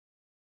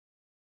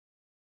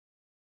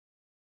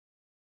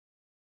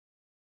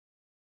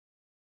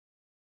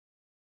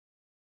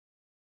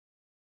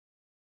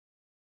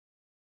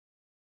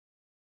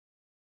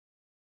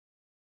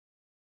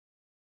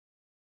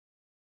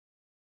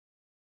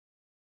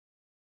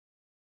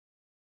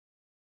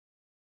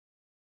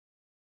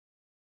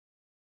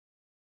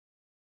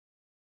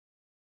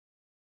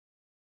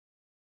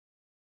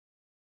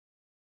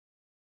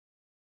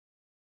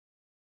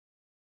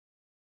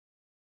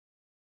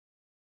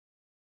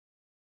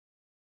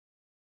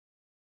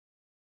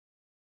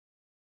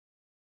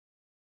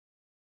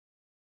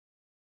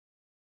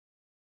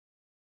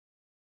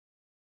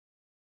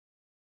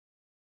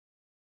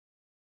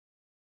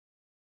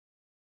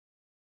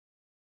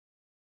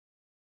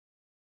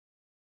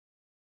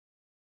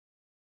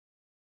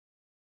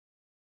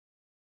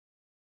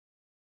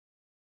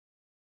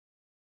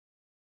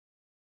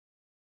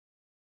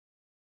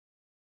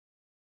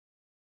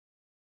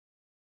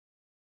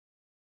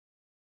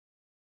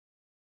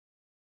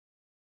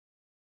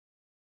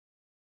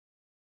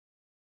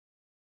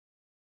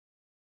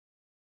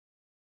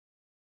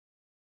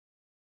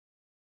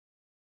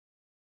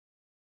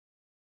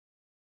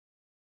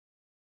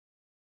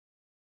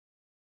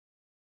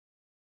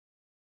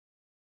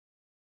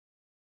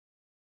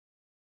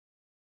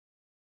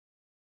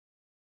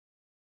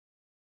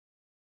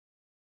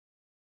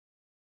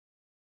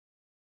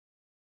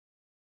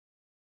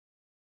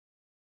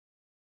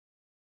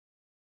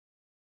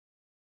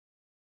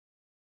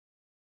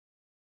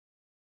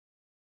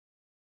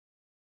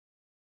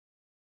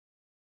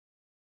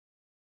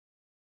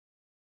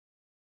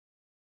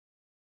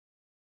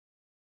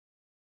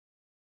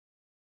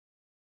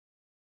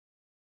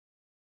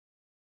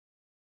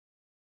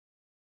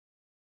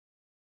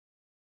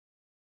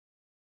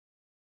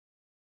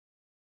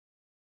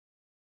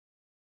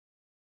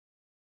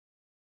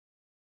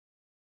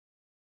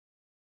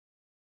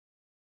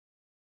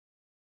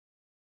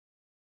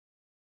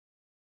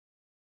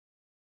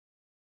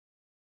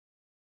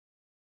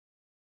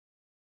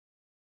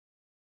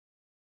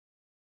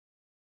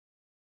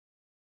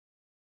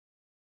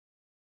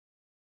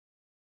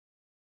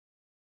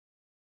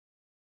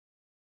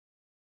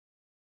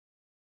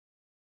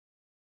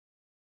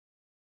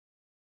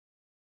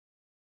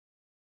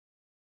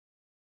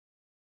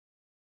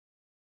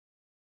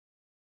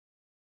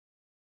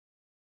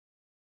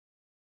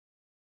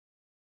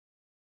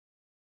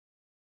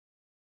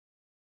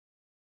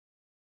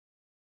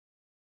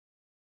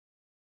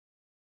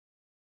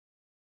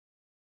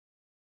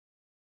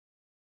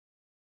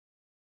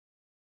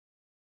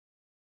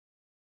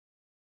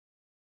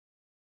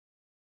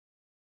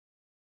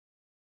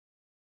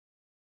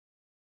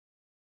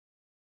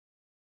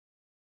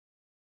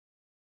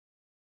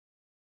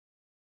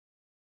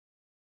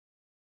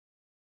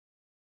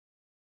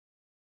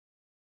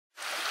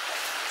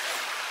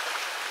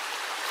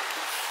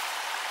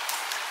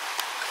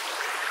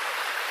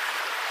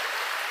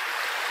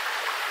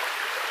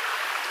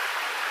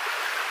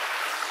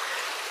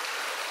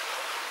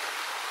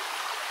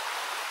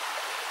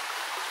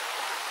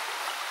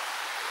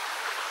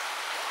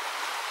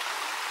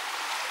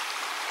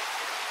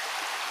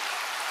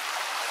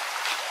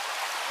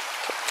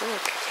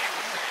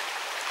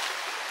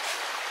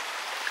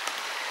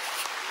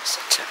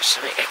touch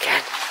something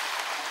again.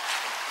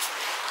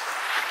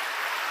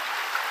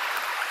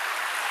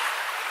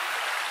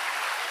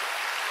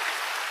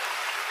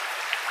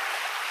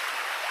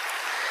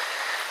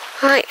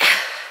 Right,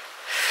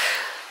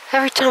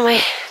 every time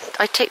I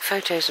take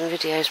photos and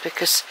videos,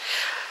 because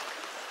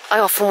I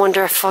often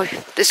wonder if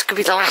this could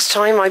be the last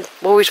time. I'm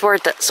always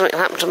worried that something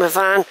will happen to my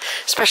van,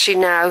 especially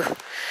now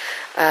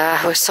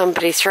with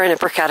somebody throwing a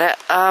brick at it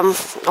on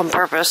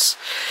purpose.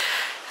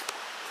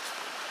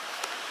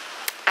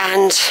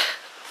 And,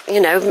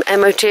 you know,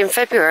 MOT in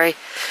February.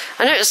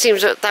 I know it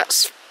seems that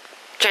that's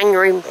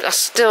January,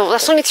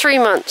 that's only 3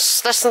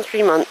 months, less than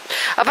 3 months,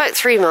 about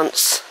 3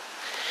 months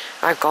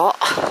I've got.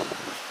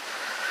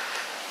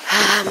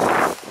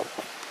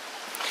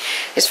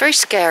 It's very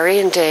scary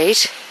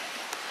indeed,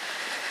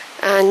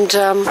 and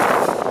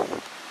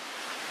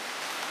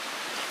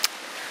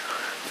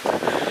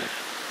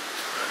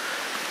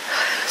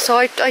so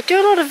I do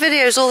a lot of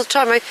videos all the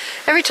time.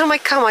 Every time I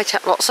come I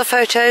take lots of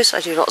photos, I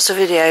do lots of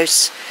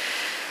videos,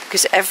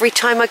 because every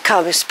time I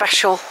come is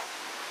special.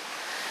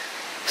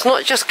 It's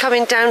not just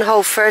coming down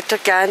Holford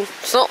again,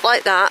 it's not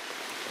like that.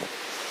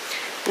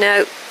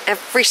 No,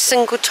 every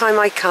single time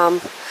I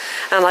come,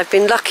 and I've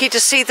been lucky to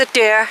see the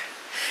deer,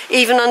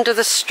 even under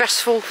the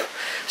stressful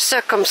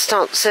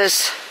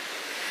circumstances.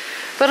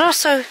 But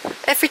also,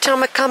 every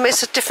time I come,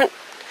 it's a different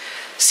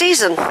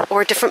season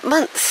or a different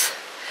month.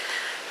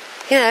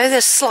 You know,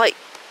 there's slight,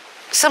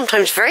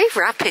 sometimes very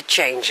rapid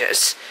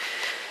changes,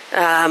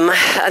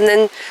 and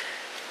then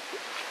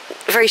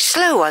very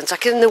slow ones.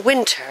 Like in the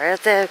winter,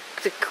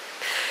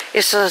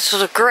 it's a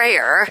sort of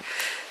grayer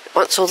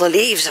once all the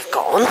leaves have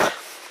gone.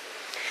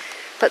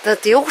 But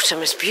the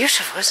autumn is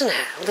beautiful, isn't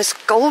it? All this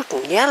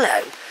golden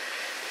yellow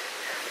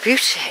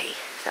beauty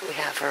that we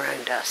have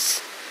around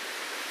us.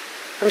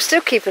 I'm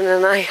still keeping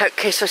an eye out in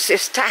case I see a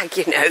stag,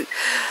 you know.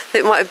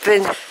 It might have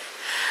been...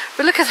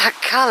 But look at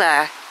that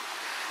colour.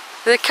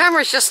 The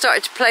camera's just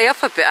started to play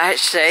up a bit,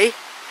 actually.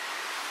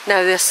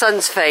 Now the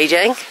sun's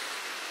fading.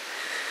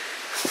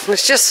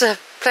 It's just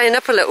playing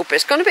up a little bit.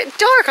 It's gone a bit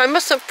dark. I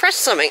must have pressed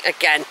something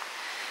again.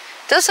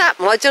 It does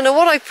happen. I don't know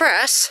what I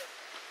press.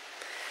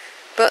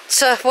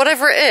 But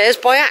whatever it is,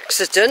 by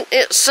accident,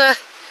 it's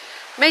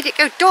made it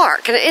go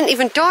dark, and it ain't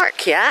even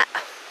dark yet.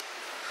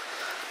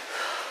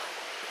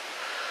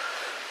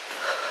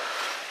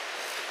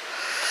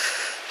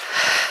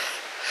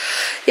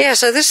 Yeah,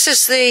 so this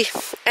is the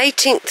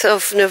 18th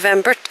of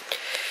November.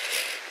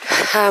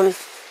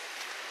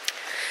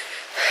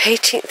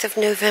 18th of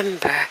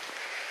November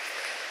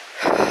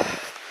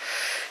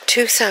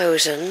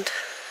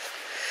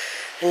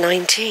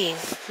 2019.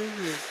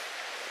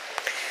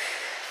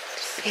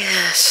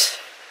 Yes,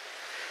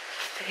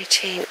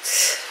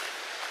 18th.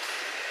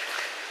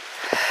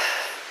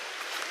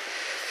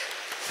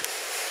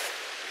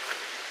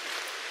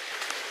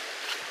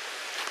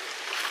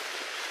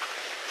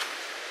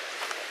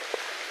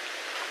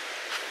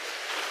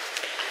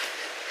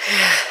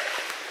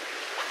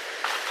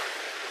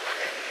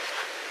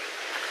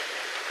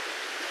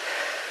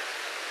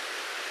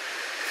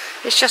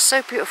 It's just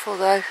so beautiful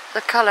though,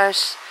 the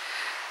colours.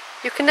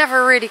 You can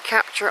never really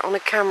capture it on a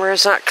camera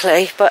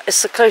exactly, but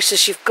it's the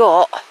closest you've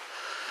got.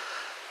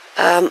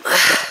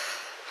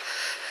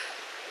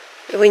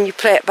 When you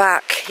play it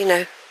back, you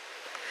know,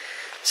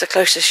 it's the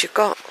closest you've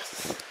got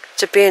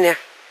to being here.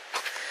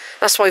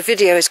 That's why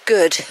video is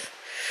good,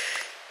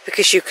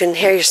 because you can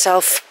hear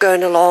yourself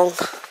going along.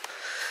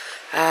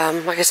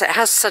 Like I said, it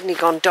has suddenly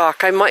gone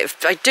dark. I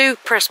do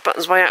press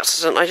buttons by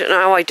accident. I don't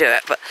know how I do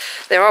it, but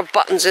there are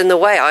buttons in the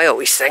way, I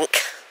always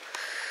think.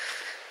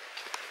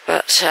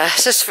 But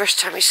this is the first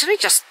time it's only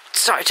just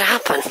started to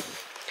happen.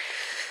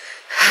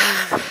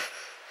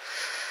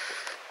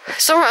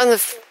 It's alright on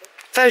the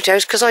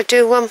photos because I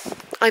do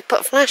I put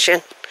a flash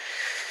in.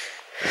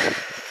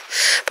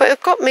 But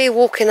it got me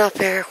walking up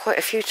here quite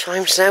a few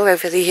times now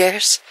over the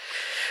years.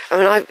 I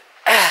mean,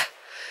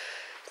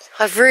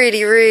 I've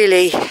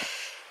really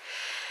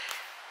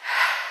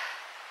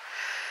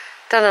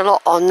done a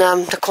lot on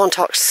the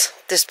Quantocks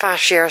this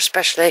past year,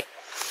 especially.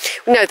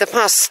 No, the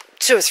past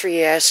 2 or 3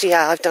 years.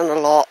 Yeah, I've done a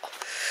lot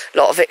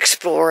of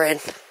exploring.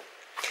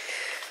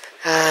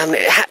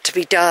 It had to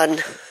be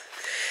done.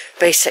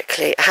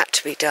 Basically, it had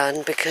to be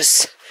done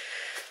because,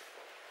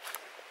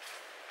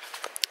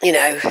 you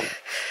know,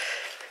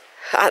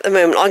 at the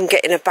moment I'm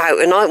getting about,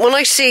 and when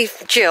I see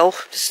Jill,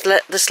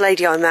 this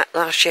lady I met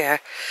last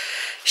year,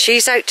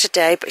 she's out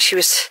today, but she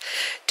was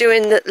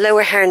doing the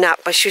lower hair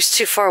nap, but she was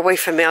too far away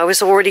from me. I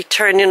was already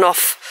turning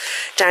off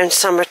down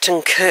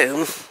Somerton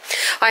Combe.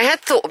 I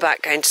had thought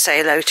about going to say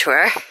hello to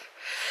her.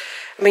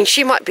 I mean,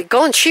 she might be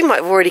gone. She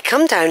might have already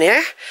come down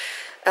here.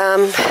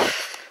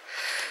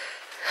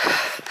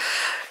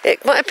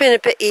 It might have been a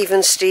bit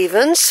even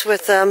Stevens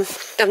with, I'm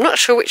not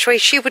sure which way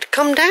she would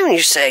come down,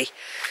 you see.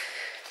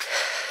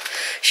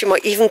 She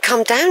might even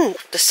come down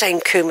the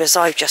same combe as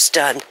I've just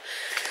done,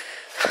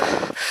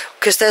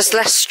 because there's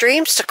less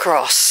streams to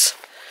cross.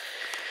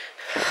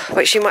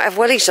 But she might have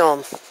wellies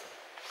on.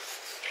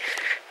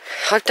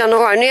 I've done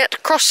all right. I only had to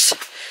cross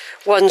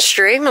one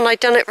stream and I've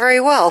done it very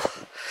well.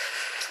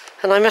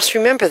 And I must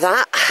remember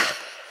that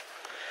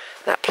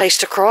place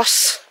to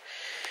cross,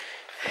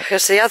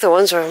 because the other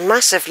ones are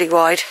massively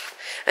wide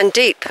and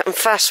deep and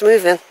fast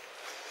moving.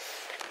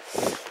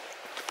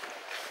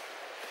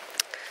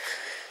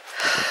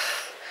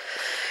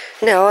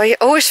 No, I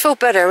always feel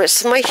better.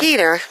 It's my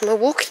healer. My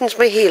walking's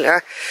my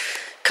healer.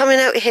 Coming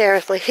out here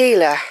is my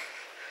healer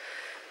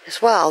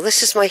as well.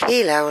 This is my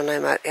healer when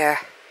I'm out here.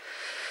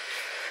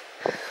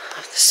 The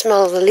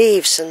smell of the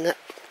leaves and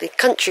the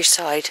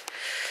countryside,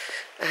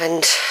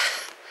 and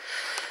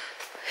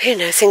you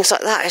know, things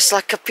like that. It's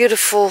like a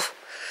beautiful,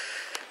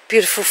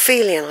 beautiful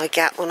feeling I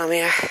get when I'm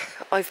here.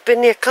 I've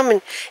been here,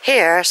 coming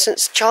here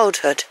since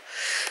childhood.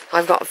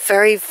 I've got a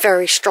very,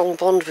 very strong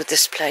bond with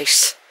this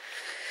place.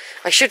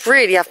 I should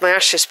really have my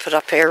ashes put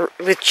up here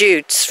with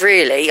Jude's,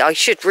 really. I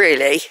should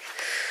really.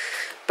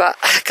 But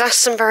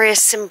Glastonbury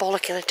is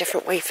symbolic in a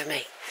different way for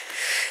me.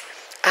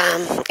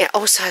 It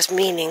also has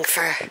meaning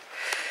for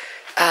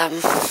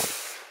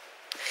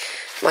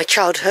my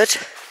childhood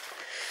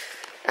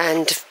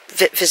and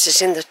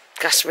visiting the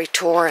Glastonbury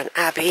Tor and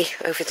Abbey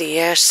over the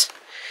years.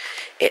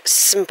 It's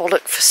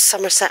symbolic for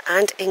Somerset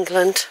and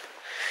England.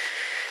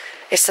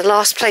 It's the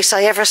last place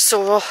I ever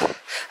saw,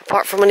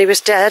 apart from when he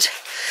was dead,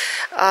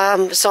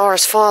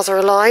 Zara's father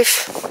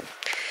alive,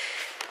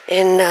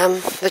 in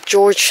the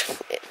George,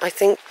 I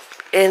think,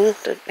 in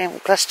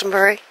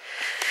Glastonbury.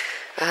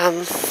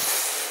 That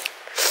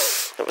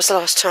was the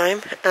last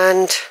time,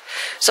 and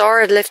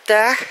Zara lived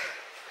there.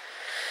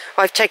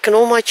 I've taken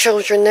all my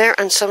children there,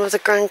 and some of the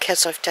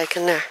grandkids I've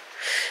taken there.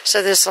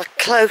 So there's a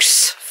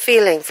close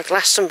feeling for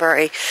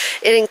Glastonbury.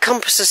 It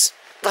encompasses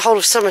the whole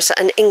of Somerset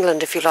and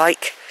England, if you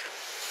like.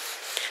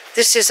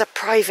 This is a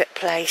private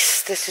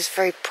place. This is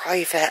very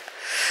private.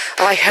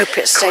 I hope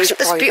it stays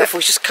private. It's beautiful.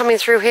 It's just coming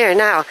through here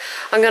now.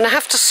 I'm going to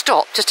have to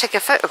stop to take a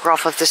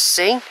photograph of this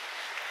scene.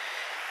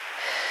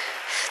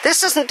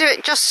 This doesn't do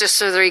it justice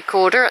to the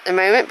recorder at the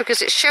moment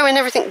because it's showing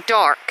everything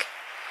dark.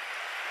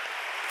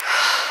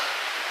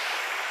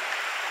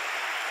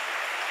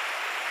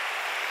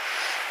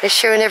 It's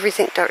showing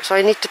everything dark, so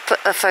I need to put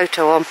a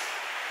photo on.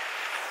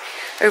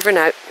 Over and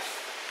out.